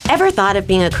Ever thought of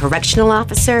being a correctional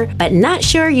officer, but not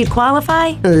sure you'd qualify?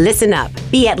 Listen up.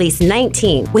 Be at least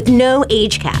 19 with no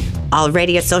age cap.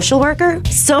 Already a social worker?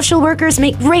 Social workers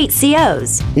make great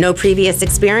COs. No previous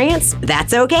experience?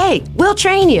 That's okay. We'll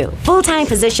train you. Full-time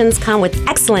positions come with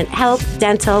excellent health,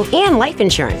 dental, and life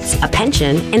insurance, a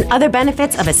pension, and other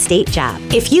benefits of a state job.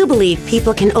 If you believe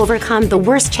people can overcome the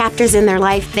worst chapters in their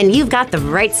life, then you've got the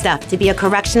right stuff to be a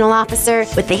correctional officer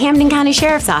with the Hampden County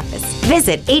Sheriff's Office.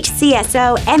 Visit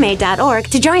hcsoma.org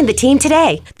to join the team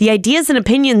today. The ideas and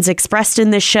opinions expressed in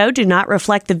this show do not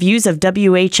reflect the views of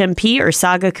WHMP or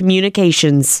Saga Communications.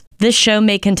 This show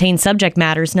may contain subject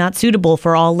matters not suitable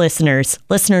for all listeners.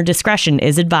 Listener discretion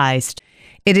is advised.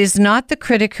 It is not the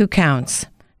critic who counts,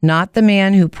 not the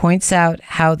man who points out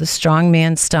how the strong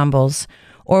man stumbles,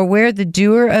 or where the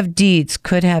doer of deeds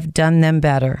could have done them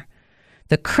better.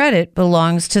 The credit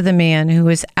belongs to the man who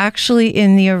is actually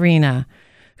in the arena,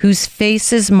 whose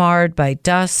face is marred by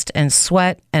dust and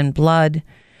sweat and blood,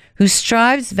 who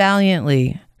strives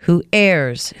valiantly, who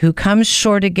errs, who comes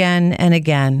short again and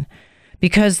again,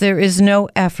 because there is no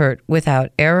effort without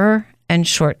error and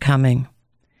shortcoming.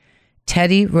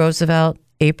 Teddy Roosevelt,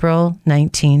 April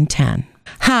 1910.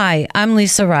 Hi, I'm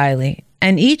Lisa Riley,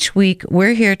 and each week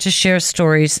we're here to share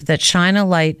stories that shine a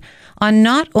light on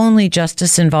not only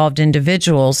justice-involved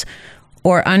individuals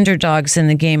or underdogs in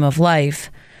the game of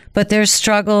life, but their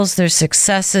struggles, their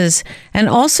successes, and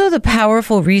also the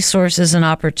powerful resources and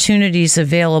opportunities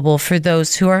available for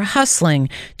those who are hustling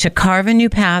to carve a new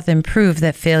path and prove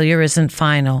that failure isn't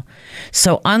final.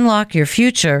 So unlock your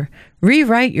future,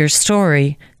 rewrite your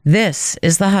story. This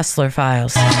is the Hustler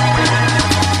Files.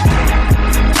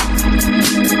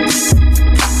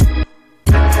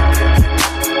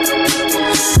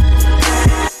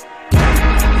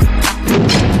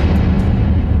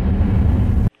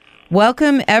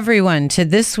 Welcome, everyone, to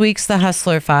this week's The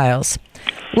Hustler Files.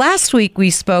 Last week, we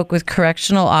spoke with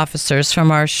correctional officers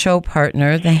from our show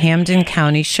partner, the Hampden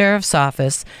County Sheriff's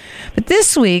Office. But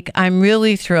this week, I'm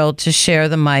really thrilled to share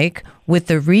the mic with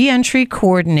the reentry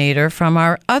coordinator from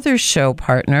our other show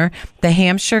partner, the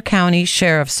Hampshire County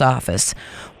Sheriff's Office,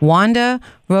 Wanda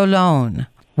Rolone.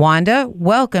 Wanda,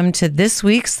 welcome to this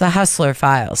week's The Hustler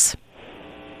Files.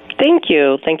 Thank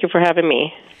you. Thank you for having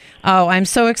me. Oh, I'm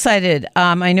so excited.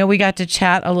 I know we got to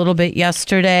chat a little bit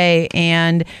yesterday,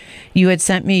 and you had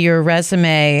sent me your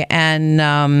resume. And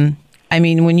I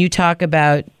mean, when you talk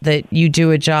about that you do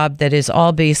a job that is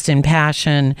all based in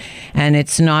passion, and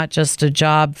it's not just a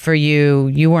job for you,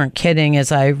 you weren't kidding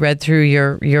as I read through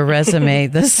your resume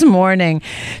this morning.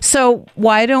 So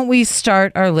why don't we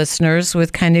start our listeners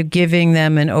with kind of giving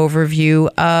them an overview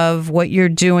of what you're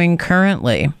doing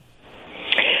currently?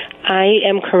 I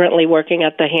am currently working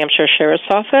at the Hampshire Sheriff's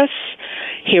Office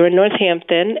here in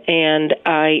Northampton, and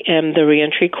I am the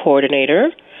reentry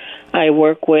coordinator. I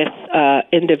work with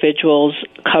individuals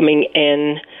coming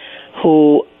in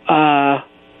who, the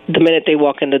minute they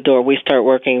walk in the door, we start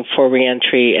working for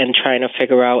reentry and trying to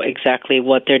figure out exactly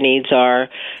what their needs are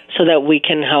so that we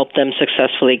can help them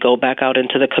successfully go back out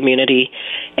into the community.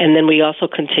 And then we also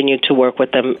continue to work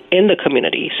with them in the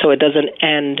community, so it doesn't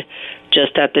end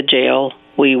just at the jail.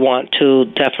 We want to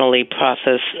definitely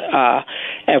process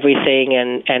everything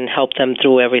and help them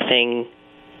through everything,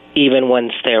 even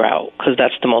once they're out, because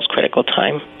that's the most critical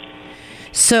time.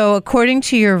 So according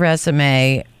to your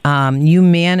resume, you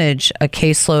manage a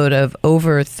caseload of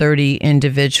over 30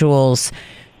 individuals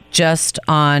just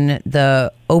on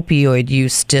the opioid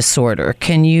use disorder.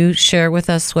 Can you share with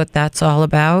us what that's all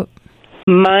about?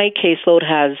 My caseload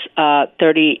has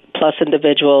 30-plus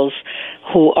individuals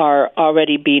who are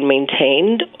already being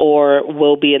maintained or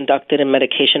will be inducted in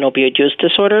medication opioid use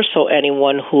disorder. So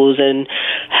anyone who's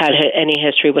had any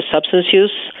history with substance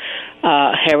use,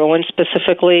 heroin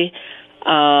specifically,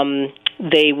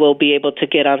 they will be able to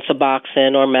get on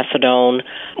Suboxone or methadone.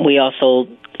 We also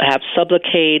have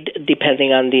Sublocade,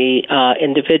 depending on the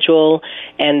individual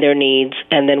and their needs.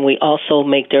 And then we also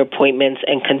make their appointments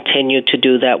and continue to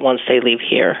do that once they leave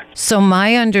here. So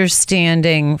my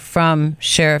understanding from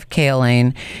Sheriff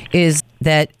Kaline is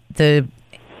that the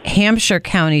Hampshire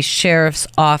County Sheriff's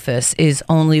Office is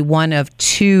only one of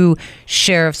 2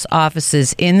 sheriff's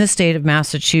offices in the state of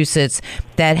Massachusetts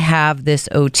that have this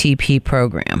OTP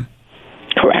program.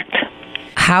 Correct.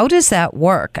 How does that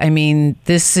work? I mean,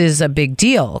 this is a big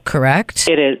deal, correct?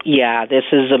 It is. Yeah, this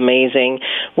is amazing.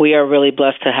 We are really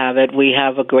blessed to have it. We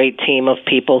have a great team of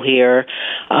people here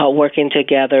working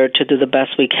together to do the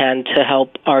best we can to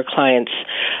help our clients.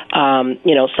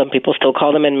 Some people still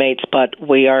call them inmates, but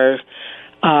we are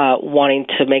wanting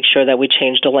to make sure that we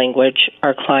change the language.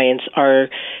 Our clients are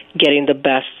getting the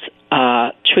best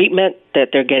treatment, that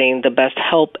they're getting the best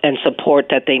help and support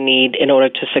that they need in order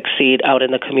to succeed out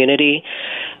in the community.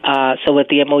 So with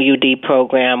the MOUD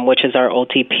program, which is our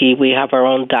OTP, we have our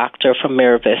own doctor from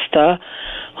Mira Vista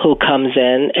who comes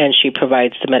in and she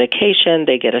provides the medication.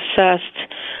 They get assessed.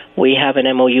 We have an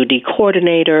MOUD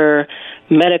coordinator.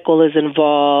 Medical is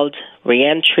involved,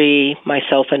 reentry,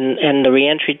 myself and the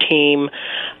reentry team,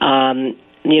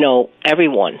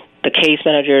 everyone. The case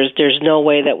managers, there's no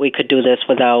way that we could do this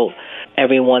without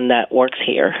everyone that works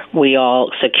here.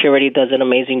 Security does an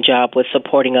amazing job with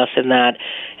supporting us in that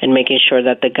and making sure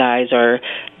that the guys are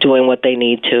doing what they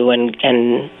need to and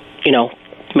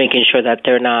making sure that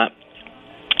they're not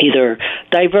either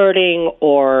diverting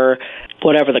or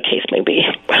whatever the case may be.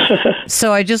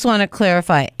 So I just want to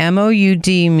clarify, MOUD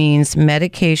means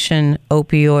medication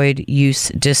opioid use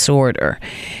disorder.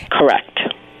 Correct.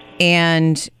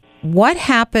 And what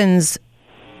happens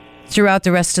throughout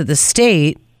the rest of the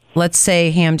state, let's say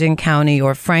Hampden County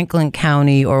or Franklin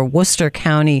County or Worcester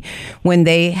County, when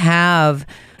they have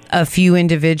a few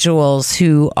individuals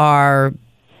who are,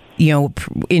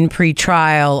 in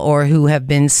pretrial or who have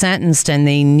been sentenced and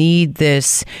they need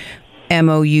this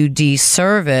MOUD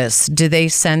service, do they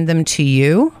send them to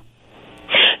you?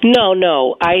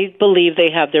 No. I believe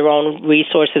they have their own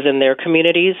resources in their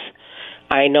communities.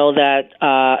 I know that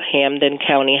Hampden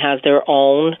County has their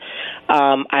own.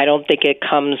 I don't think it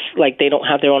comes like they don't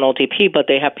have their own OTP, but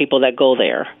they have people that go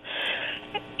there.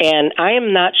 And I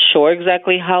am not sure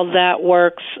exactly how that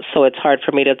works, so it's hard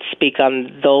for me to speak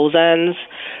on those ends.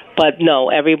 But no,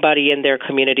 everybody in their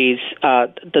communities,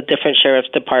 the different sheriff's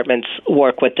departments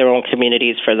work with their own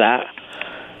communities for that.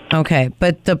 Okay,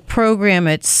 but the program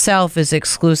itself is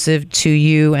exclusive to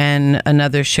you and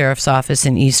another sheriff's office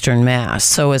in Eastern Mass.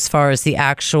 So as far as the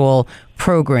actual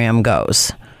program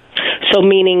goes. So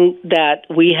meaning that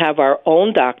we have our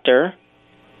own doctor,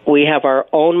 we have our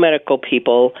own medical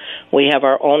people, we have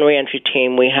our own reentry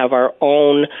team, we have our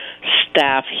own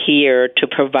staff here to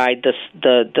provide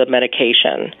the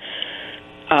medication.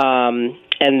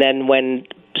 And then when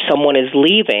someone is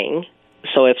leaving,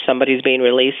 so if somebody's being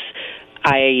released,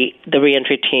 the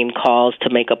reentry team calls to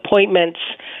make appointments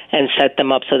and set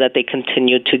them up so that they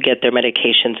continue to get their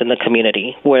medications in the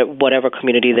community, whatever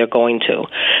community they're going to.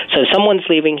 So if someone's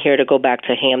leaving here to go back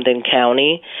to Hampden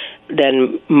County,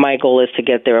 then my goal is to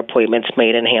get their appointments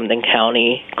made in Hampden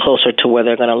County, closer to where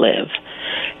they're going to live.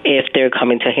 If they're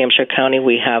coming to Hampshire County,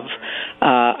 we have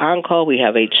on-call, we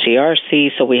have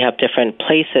HCRC, so we have different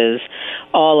places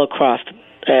all across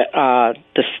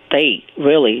the state,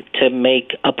 really, to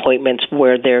make appointments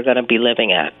where they're going to be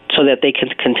living at so that they can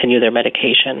continue their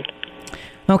medication.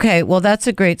 Okay, well, that's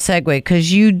a great segue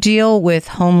because you deal with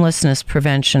homelessness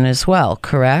prevention as well,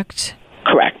 correct?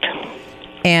 Correct.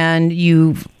 And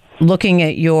looking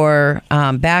at your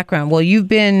background, well,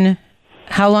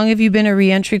 how long have you been a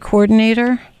reentry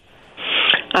coordinator?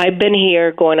 I've been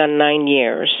here going on 9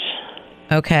 years.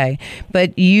 Okay,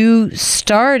 but you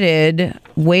started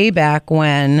way back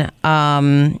when,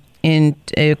 according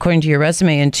to your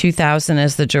resume, in 2000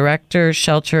 as the Director,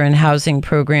 Shelter and Housing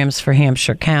Programs for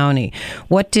Hampshire County.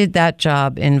 What did that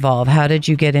job involve? How did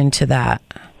you get into that?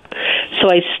 So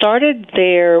I started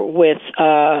there with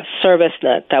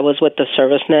ServiceNet. That was with the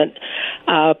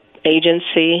ServiceNet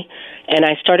agency. And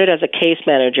I started as a case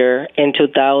manager in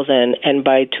 2000, and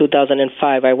by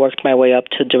 2005, I worked my way up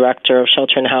to Director of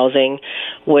Shelter and Housing,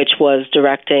 which was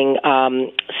directing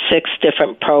 6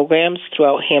 different programs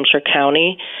throughout Hampshire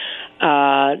County,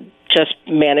 just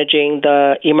managing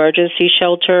the emergency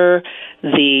shelter,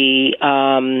 the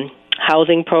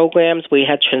housing programs. We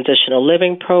had transitional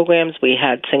living programs. We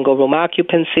had single-room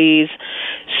occupancies.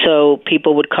 So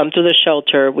people would come to the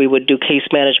shelter. We would do case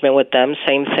management with them,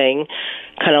 same thing,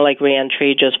 kind of like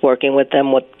reentry, just working with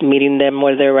them, meeting them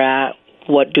where they're at,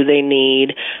 what do they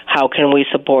need, how can we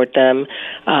support them.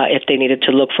 If they needed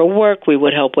to look for work, we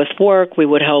would help with work. We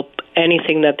would help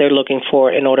anything that they're looking for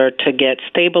in order to get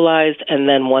stabilized. And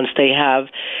then once they have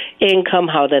income,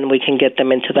 how then we can get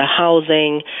them into the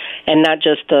housing, and not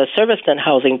just the ServiceNet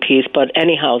housing piece, but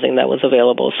any housing that was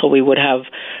available. So we would have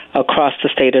across the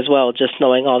state as well, just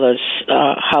knowing all those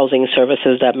housing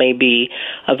services that may be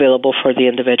available for the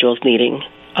individuals needing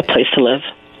a place to live.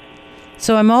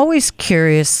 So I'm always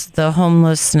curious, the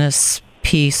homelessness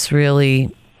piece really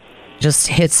just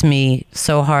hits me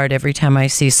so hard every time I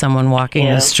see someone walking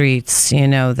the streets,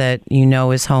 that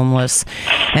is homeless,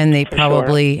 and they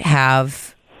probably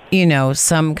have,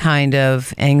 some kind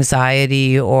of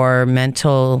anxiety or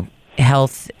mental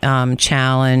health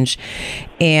challenge.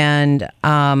 And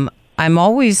I'm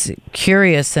always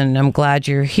curious, and I'm glad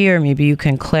you're here. Maybe you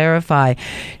can clarify.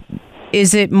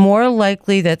 Is it more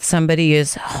likely that somebody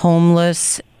is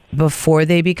homeless before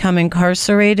they become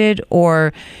incarcerated,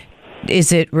 or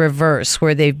is it reverse,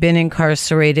 where they've been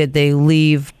incarcerated, they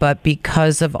leave, but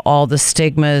because of all the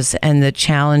stigmas and the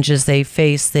challenges they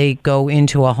face, they go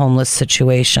into a homeless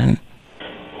situation?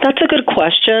 That's a good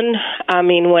question. I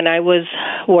mean, when I was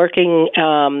working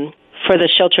for the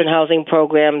shelter and housing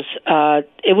programs,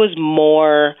 it was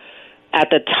more, at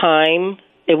the time,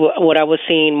 what I was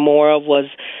seeing more of was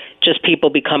just people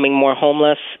becoming more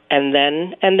homeless and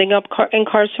then ending up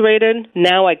incarcerated.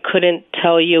 Now I couldn't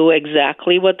tell you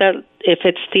exactly if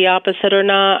it's the opposite or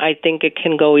not. I think it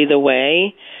can go either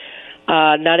way.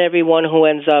 Not everyone who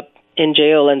ends up in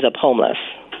jail ends up homeless.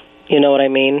 You know what I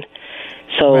mean?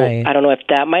 So right. I don't know if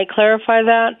that might clarify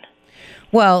that.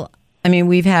 Well, I mean,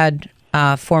 we've had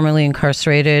formerly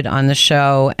incarcerated on the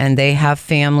show, and they have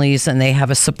families and they have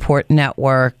a support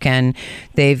network, and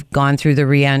they've gone through the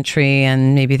reentry,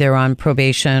 and maybe they're on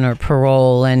probation or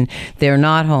parole and they're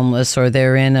not homeless, or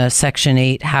they're in a Section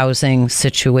 8 housing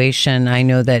situation. I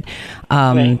know that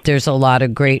right. There's a lot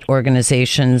of great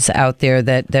organizations out there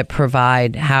that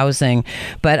provide housing.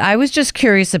 But I was just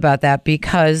curious about that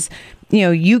because,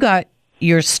 you got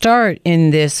your start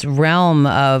in this realm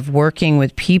of working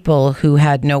with people who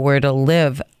had nowhere to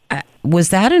live. Was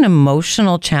that an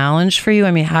emotional challenge for you?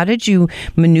 I mean, how did you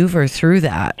maneuver through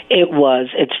that? It was.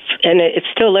 It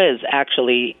still is,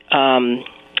 actually. And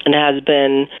has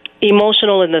been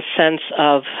emotional in the sense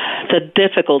of the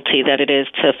difficulty that it is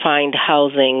to find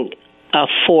housing,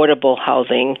 affordable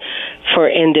housing for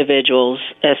individuals,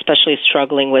 especially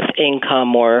struggling with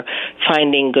income or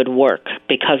finding good work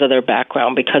because of their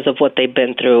background, because of what they've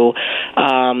been through,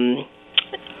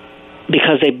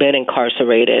 because they've been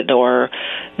incarcerated, or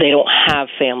they don't have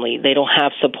family, they don't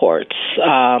have supports.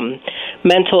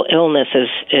 Mental illness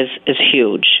is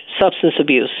huge. Substance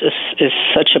abuse is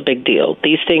such a big deal.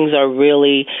 These things are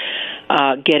really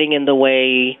getting in the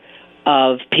way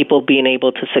of people being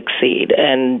able to succeed,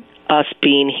 and us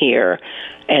being here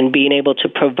and being able to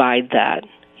provide that.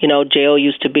 Jail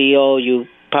used to be, you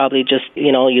probably just,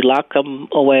 you lock them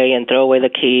away and throw away the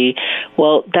key.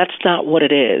 Well, that's not what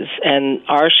it is. And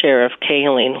our Sheriff,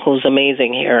 Kaylin, who's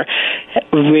amazing here,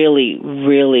 really,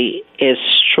 really is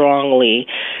strongly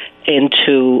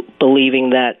into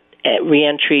believing that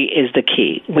reentry is the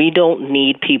key. We don't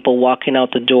need people walking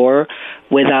out the door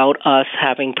without us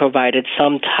having provided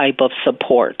some type of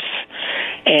supports.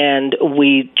 And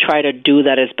we try to do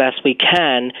that as best we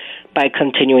can by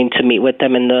continuing to meet with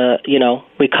them in the,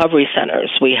 recovery centers.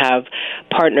 We have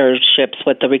partnerships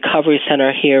with the Recovery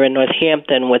Center here in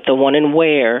Northampton, with the one in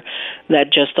Ware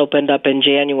that just opened up in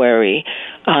January.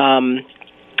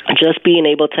 Just being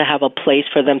able to have a place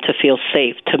for them to feel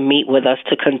safe, to meet with us,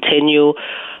 to continue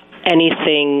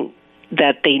anything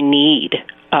that they need.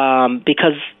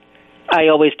 Because I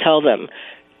always tell them,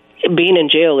 being in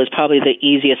jail is probably the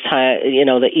easiest time,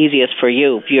 the easiest for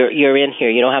you. You're in here.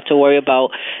 You don't have to worry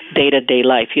about day-to-day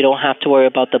life. You don't have to worry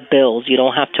about the bills. You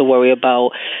don't have to worry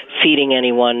about feeding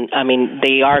anyone. I mean,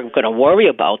 they are going to worry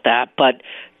about that, but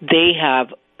they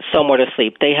have somewhere to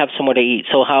sleep. They have somewhere to eat.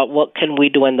 So what can we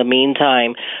do in the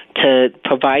meantime to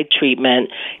provide treatment,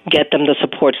 get them the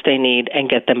supports they need, and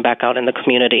get them back out in the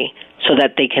community so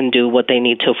that they can do what they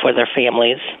need to for their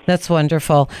families? That's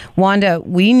wonderful. Wanda,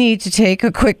 we need to take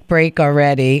a quick break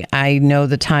already. I know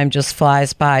the time just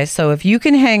flies by. So if you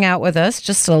can hang out with us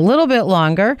just a little bit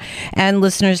longer, and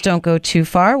listeners, don't go too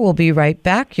far. We'll be right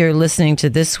back. You're listening to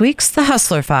this week's The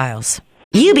Hustler Files.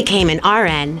 You became an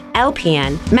RN,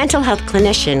 LPN, mental health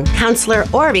clinician, counselor,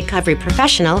 or recovery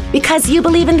professional because you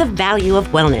believe in the value of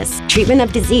wellness, treatment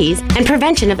of disease, and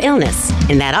prevention of illness.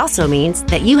 And that also means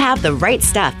that you have the right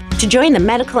stuff to join the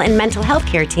medical and mental health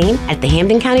care team at the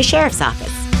Hampden County Sheriff's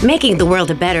Office. Making the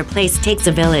world a better place takes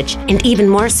a village, and even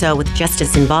more so with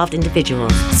justice-involved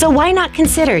individuals. So why not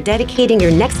consider dedicating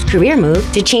your next career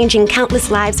move to changing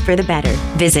countless lives for the better?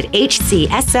 Visit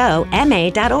hcsoma.org.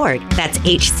 That's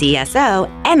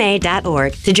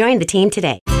hcsoma.org to join the team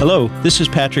today. Hello, this is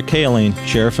Patrick Kaline,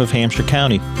 Sheriff of Hampshire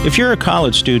County. If you're a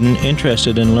college student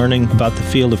interested in learning about the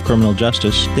field of criminal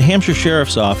justice, the Hampshire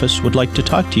Sheriff's Office would like to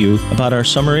talk to you about our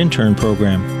summer intern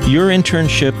program. Your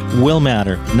internship will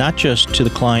matter, not just to the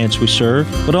clients we serve,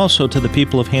 but also to the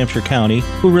people of Hampshire County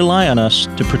who rely on us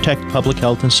to protect public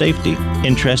health and safety.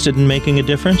 Interested in making a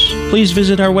difference? Please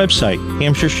visit our website,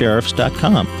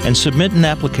 hampshiresheriffs.com, and submit an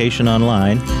application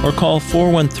online or call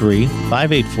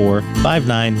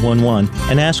 413-584-5911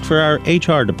 and ask for our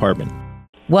HR department.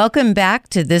 Welcome back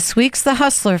to this week's The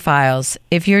Hustler Files.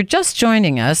 If you're just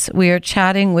joining us, we are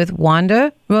chatting with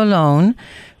Wanda Rolón,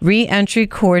 Reentry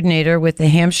Coordinator with the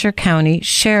Hampshire County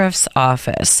Sheriff's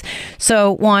Office.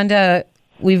 So, Wanda,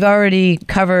 we've already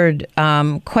covered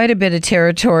quite a bit of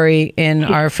territory in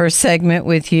our first segment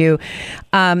with you.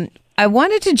 I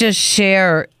wanted to just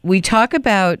share, we talk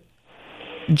about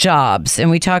jobs and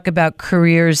we talk about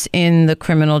careers in the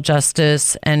criminal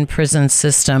justice and prison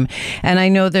system. And I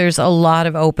know there's a lot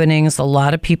of openings, a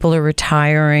lot of people are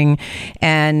retiring,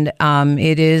 and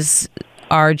it is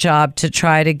our job to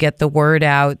try to get the word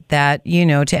out that, you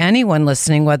know, to anyone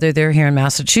listening, whether they're here in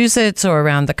Massachusetts or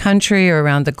around the country or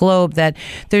around the globe, that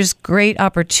there's great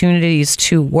opportunities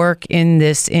to work in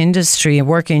this industry and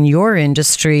work in your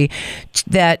industry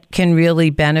that can really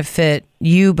benefit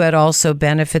you, but also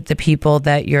benefit the people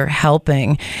that you're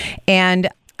helping. And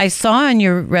I saw on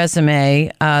your resume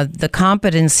the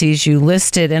competencies you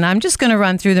listed, and I'm just going to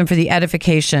run through them for the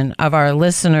edification of our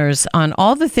listeners on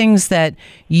all the things that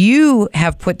you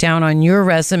have put down on your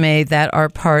resume that are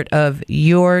part of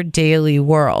your daily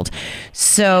world.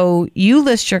 So you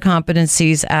list your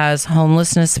competencies as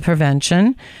homelessness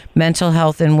prevention, mental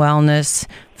health and wellness,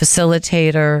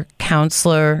 facilitator,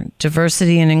 counselor,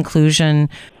 diversity and inclusion,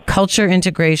 culture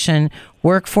integration,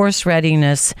 workforce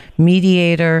readiness,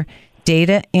 mediator,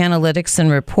 data analytics and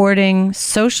reporting,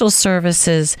 social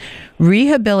services,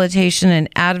 rehabilitation and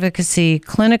advocacy,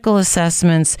 clinical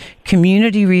assessments,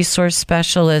 community resource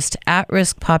specialist,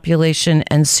 at-risk population,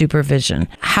 and supervision.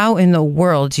 How in the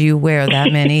world do you wear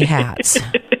that many hats?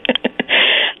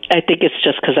 I think it's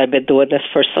just because I've been doing this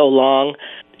for so long.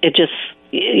 It just,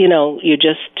 you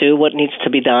just do what needs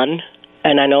to be done.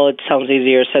 And I know it sounds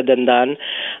easier said than done.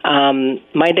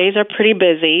 My days are pretty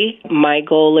busy. My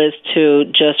goal is to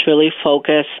just really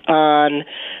focus on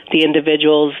the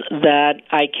individuals that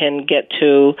I can get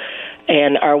to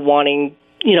and are wanting,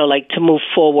 to move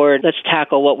forward. Let's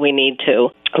tackle what we need to.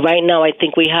 Right now, I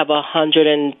think we have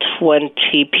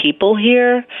 120 people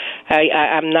here.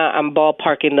 I'm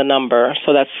ballparking the number,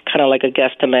 so that's kind of like a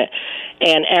guesstimate.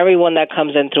 And everyone that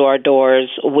comes in through our doors,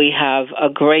 we have a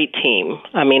great team.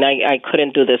 I mean, I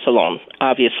couldn't do this alone,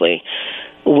 obviously.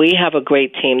 We have a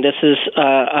great team. This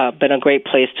has been a great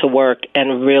place to work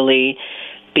and really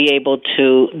be able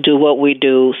to do what we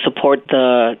do, support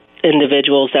the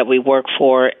individuals that we work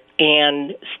for,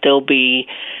 and still be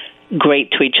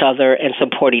great to each other and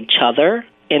support each other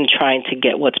in trying to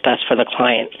get what's best for the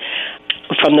client.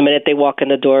 From the minute they walk in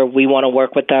the door, we want to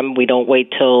work with them. We don't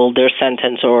wait till they're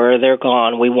sentenced or they're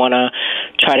gone. We want to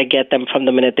try to get them from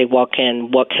the minute they walk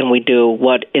in. What can we do?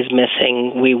 What is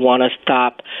missing? We want to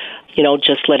stop,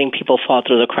 just letting people fall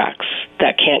through the cracks.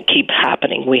 That can't keep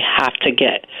happening. We have to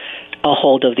get a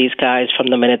hold of these guys from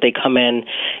the minute they come in,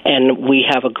 and we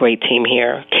have a great team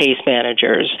here. Case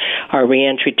managers, our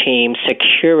reentry team,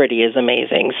 security is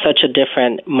amazing. Such a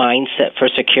different mindset for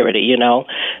security,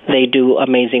 They do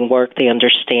amazing work. They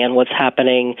understand what's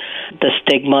happening. The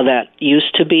stigma that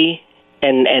used to be,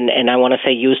 and I want to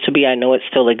say used to be, I know it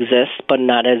still exists, but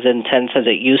not as intense as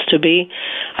it used to be.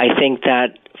 I think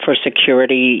that for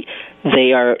security,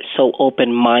 they are so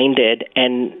open-minded,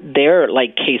 and they're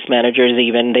like case managers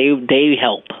even. They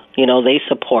help, they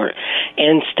support,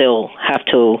 and still have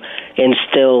to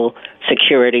instill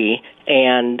security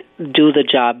and do the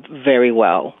job very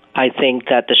well. I think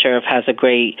that the sheriff has a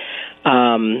great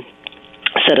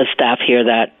set of staff here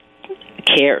that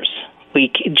cares.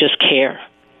 We just care.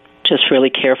 Just really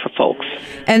care for folks.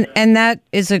 And that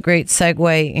is a great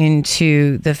segue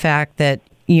into the fact that,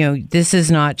 this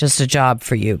is not just a job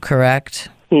for you, correct?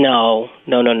 No.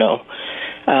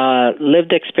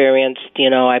 Lived experience,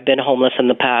 I've been homeless in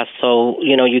the past, so,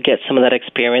 you get some of that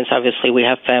experience. Obviously, we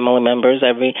have family members.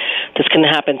 This can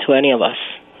happen to any of us.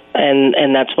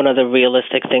 And that's one of the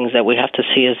realistic things that we have to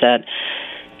see is that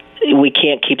we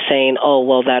can't keep saying, oh,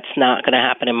 well, that's not going to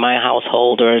happen in my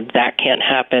household, or that can't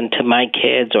happen to my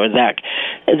kids, or that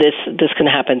this can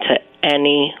happen to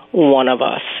any one of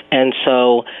us. And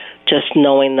so just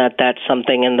knowing that that's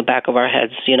something in the back of our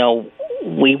heads,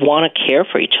 we want to care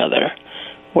for each other.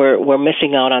 We're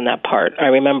missing out on that part. I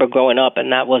remember growing up,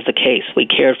 and that was the case. We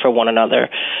cared for one another.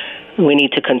 We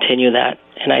need to continue that,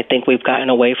 and I think we've gotten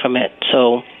away from it.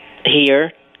 So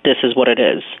here, this is what it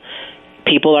is.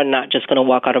 People are not just going to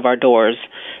walk out of our doors.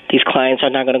 These clients are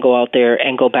not going to go out there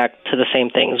and go back to the same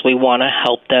things. We want to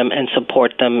help them and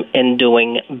support them in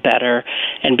doing better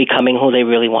and becoming who they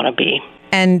really want to be.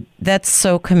 And that's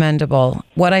so commendable.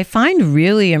 What I find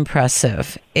really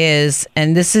impressive is,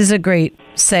 and this is a great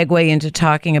segue into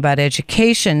talking about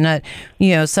education,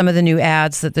 some of the new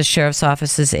ads that the Sheriff's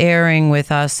Office is airing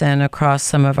with us and across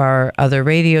some of our other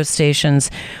radio stations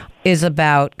is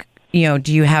about,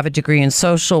 do you have a degree in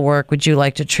social work? Would you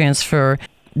like to transfer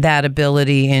that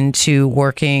ability into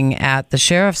working at the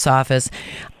Sheriff's Office?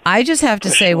 I just have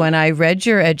to say, when I read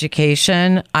your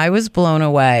education, I was blown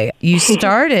away. You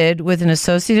started with an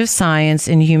Associate of Science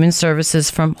in Human Services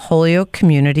from Holyoke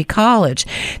Community College.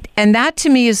 And that to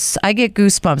me is, I get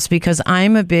goosebumps because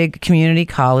I'm a big community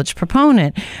college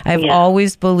proponent. I've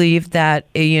always believed that,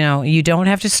 you don't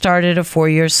have to start at a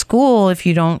 4-year school if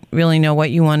you don't really know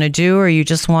what you want to do, or you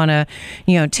just want to,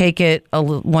 take it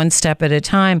one step at a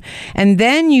time. And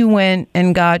then you went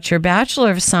and got your Bachelor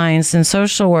of Science in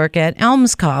Social Work at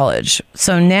Elms College.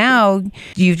 So now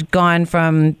you've gone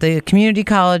from the community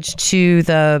college to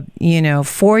the,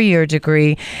 4-year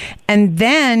degree. And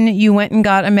then you went and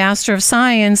got a Master of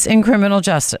Science in Criminal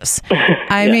Justice.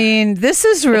 I mean, this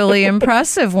is really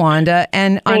impressive, Wanda.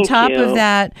 And on top of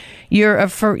that, you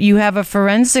have a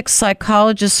forensic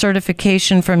psychologist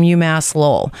certification from UMass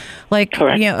Lowell.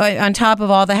 Correct. On top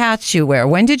of all the hats you wear.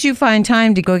 When did you find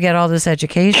time to go get all this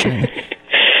education?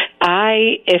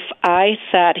 If I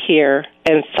sat here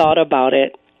and thought about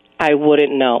it, I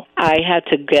wouldn't know. I had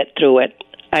to get through it.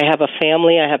 I have a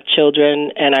family, I have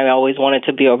children, and I always wanted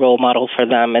to be a role model for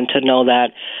them and to know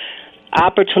that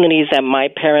opportunities that my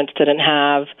parents didn't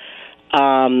have,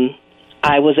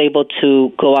 I was able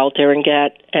to go out there and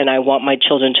get, and I want my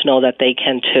children to know that they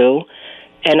can too.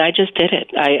 And I just did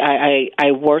it.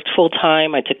 I worked full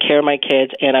time. I took care of my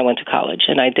kids, and I went to college.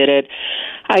 And I did it.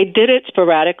 I did it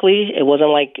sporadically. It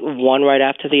wasn't like one right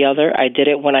after the other. I did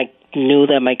it when I knew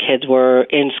that my kids were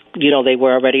they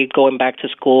were already going back to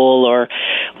school, or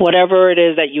whatever it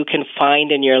is that you can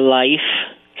find in your life,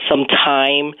 some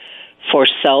time for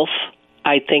self.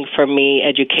 I think for me,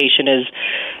 education is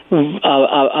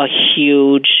a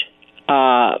huge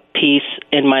piece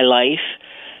in my life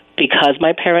because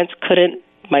my parents couldn't.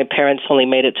 My parents only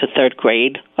made it to 3rd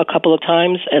grade a couple of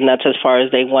times, and that's as far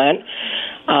as they went.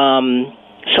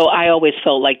 So I always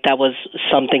felt like that was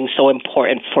something so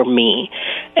important for me,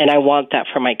 and I want that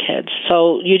for my kids.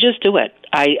 So you just do it.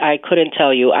 I couldn't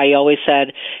tell you. I always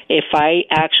said if I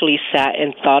actually sat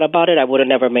and thought about it, I would have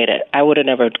never made it. I would have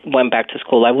never went back to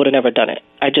school. I would have never done it.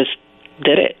 I just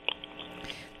did it.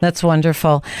 That's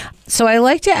wonderful. So I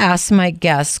like to ask my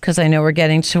guests, because I know we're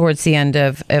getting towards the end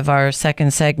of our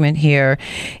second segment here,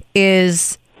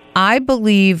 is I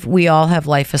believe we all have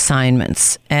life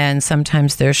assignments, and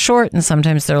sometimes they're short and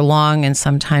sometimes they're long and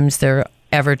sometimes they're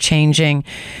ever changing.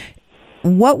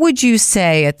 What would you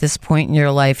say at this point in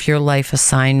your life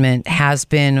assignment has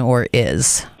been or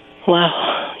is? Well,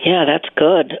 yeah, that's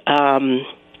good.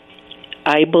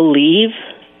 I believe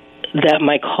that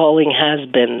my calling has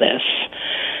been this.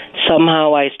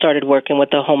 Somehow I started working with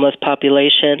the homeless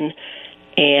population,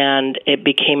 and it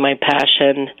became my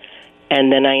passion,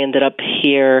 and then I ended up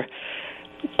here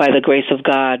by the grace of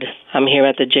God. I'm here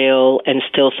at the jail and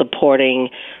still supporting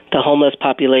the homeless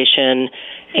population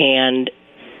and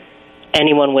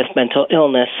anyone with mental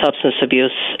illness, substance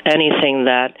abuse, anything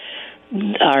that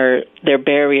are their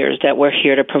barriers, that we're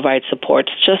here to provide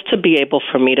supports, just to be able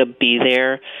for me to be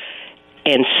there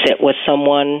and sit with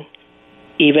someone,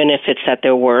 even if it's at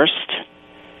their worst,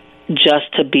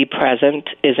 just to be present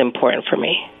is important for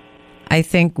me. I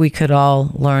think we could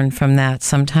all learn from that.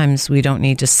 Sometimes we don't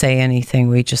need to say anything.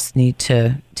 We just need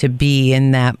to be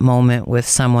in that moment with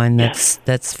someone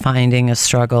that's finding a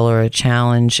struggle or a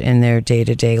challenge in their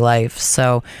day-to-day life.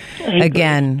 So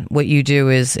again, what you do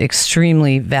is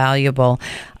extremely valuable.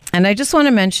 And I just want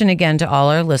to mention again to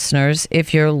all our listeners,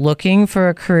 if you're looking for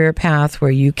a career path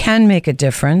where you can make a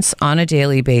difference on a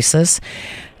daily basis,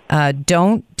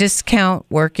 don't discount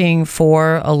working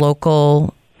for a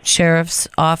local sheriff's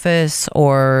office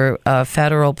or a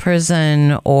federal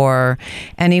prison or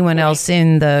anyone else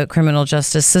in the criminal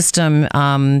justice system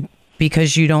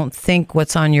because you don't think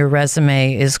what's on your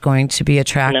resume is going to be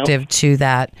attractive to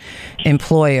that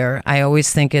employer. I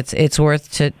always think it's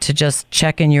worth to just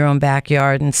check in your own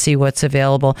backyard and see what's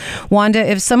available. Wanda,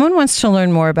 if someone wants to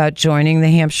learn more about joining the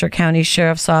Hampshire County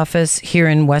Sheriff's Office here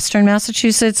in Western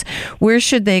Massachusetts, where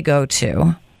should they go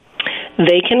to?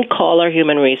 They can call our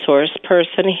human resource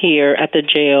person here at the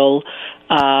jail.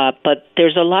 But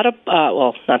there's a lot of,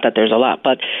 not that there's a lot,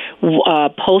 but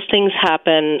postings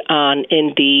happen on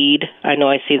Indeed. I know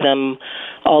I see them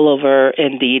all over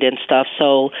Indeed and stuff.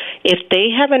 So if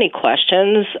they have any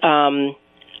questions,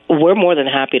 we're more than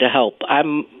happy to help.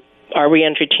 Our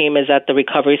reentry team is at the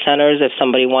recovery centers. If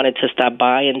somebody wanted to stop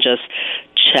by and just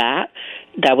chat,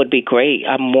 that would be great.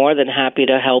 I'm more than happy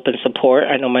to help and support.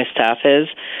 I know my staff is.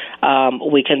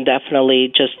 We can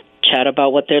definitely just chat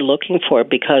about what they're looking for,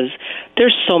 because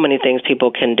there's so many things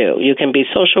people can do. You can be a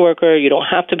social worker. You don't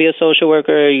have to be a social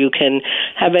worker. You can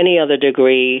have any other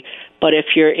degree. But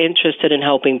if you're interested in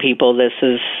helping people, this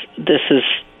is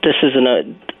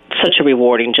such a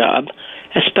rewarding job,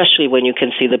 especially when you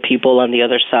can see the people on the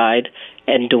other side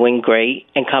and doing great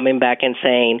and coming back and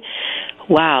saying,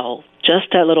 wow,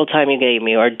 just that little time you gave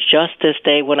me, or just this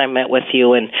day when I met with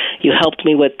you and you helped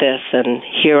me with this, and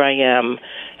here I am.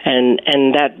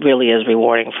 And that really is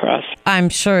rewarding for us. I'm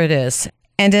sure it is.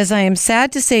 And as I am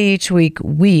sad to say each week,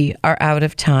 we are out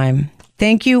of time.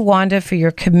 Thank you, Wanda, for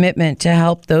your commitment to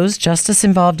help those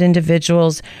justice-involved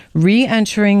individuals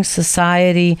re-entering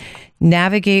society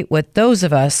navigate what those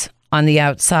of us on the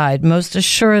outside most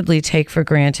assuredly take for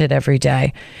granted every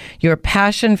day. Your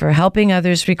passion for helping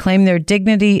others reclaim their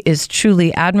dignity is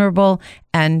truly admirable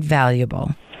and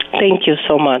valuable. Thank you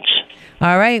so much.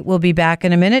 All right, we'll be back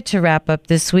in a minute to wrap up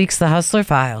this week's The Hustler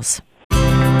Files.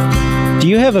 Do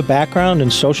you have a background in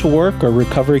social work or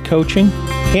recovery coaching?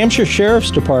 Hampshire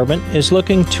Sheriff's Department is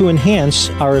looking to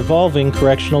enhance our evolving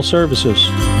correctional services.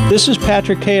 This is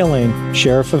Patrick Kaling,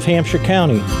 Sheriff of Hampshire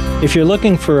County. If you're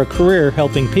looking for a career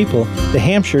helping people, the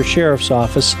Hampshire Sheriff's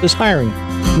Office is hiring.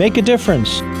 Make a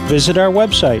difference. Visit our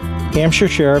website,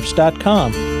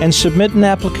 hampshiresheriffs.com, and submit an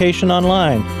application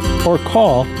online, or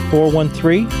call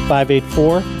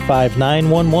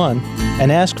 413-584-5911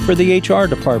 and ask for the HR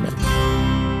department.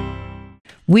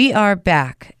 We are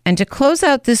back. And to close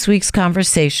out this week's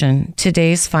conversation,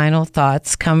 today's final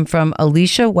thoughts come from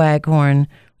Alicia Waghorn,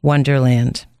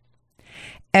 Wonderland.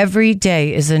 Every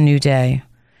day is a new day.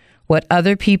 What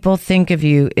other people think of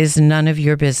you is none of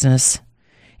your business.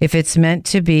 If it's meant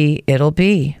to be, it'll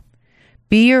be.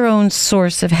 Be your own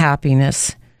source of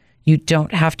happiness. You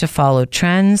don't have to follow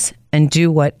trends and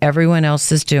do what everyone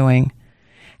else is doing.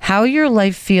 How your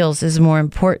life feels is more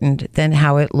important than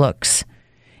how it looks.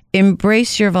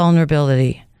 Embrace your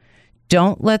vulnerability.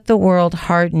 Don't let the world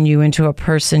harden you into a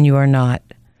person you are not.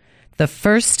 The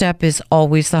first step is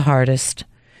always the hardest.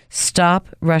 Stop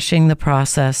rushing the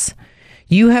process.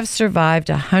 You have survived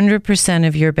 100%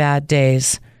 of your bad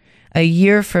days. A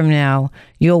year from now,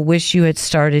 you'll wish you had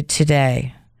started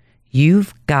today.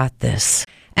 You've got this.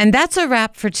 And that's a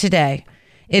wrap for today.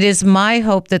 It is my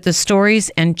hope that the stories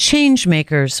and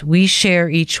changemakers we share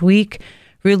each week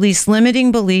release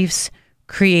limiting beliefs,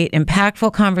 create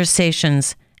impactful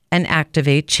conversations, and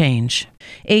activate change.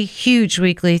 A huge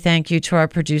weekly thank you to our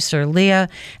producer, Leah,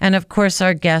 and of course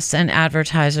our guests and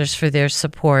advertisers for their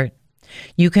support.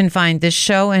 You can find this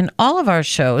show and all of our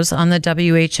shows on the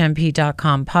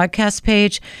WHMP.com podcast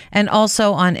page and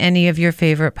also on any of your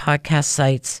favorite podcast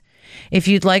sites. If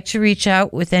you'd like to reach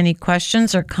out with any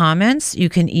questions or comments, you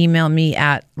can email me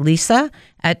at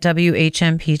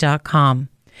lisa@WHMP.com.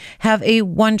 Have a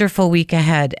wonderful week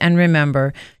ahead, and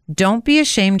remember, don't be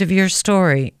ashamed of your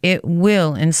story. It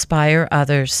will inspire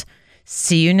others.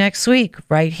 See you next week,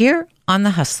 right here on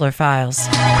The Hustler Files.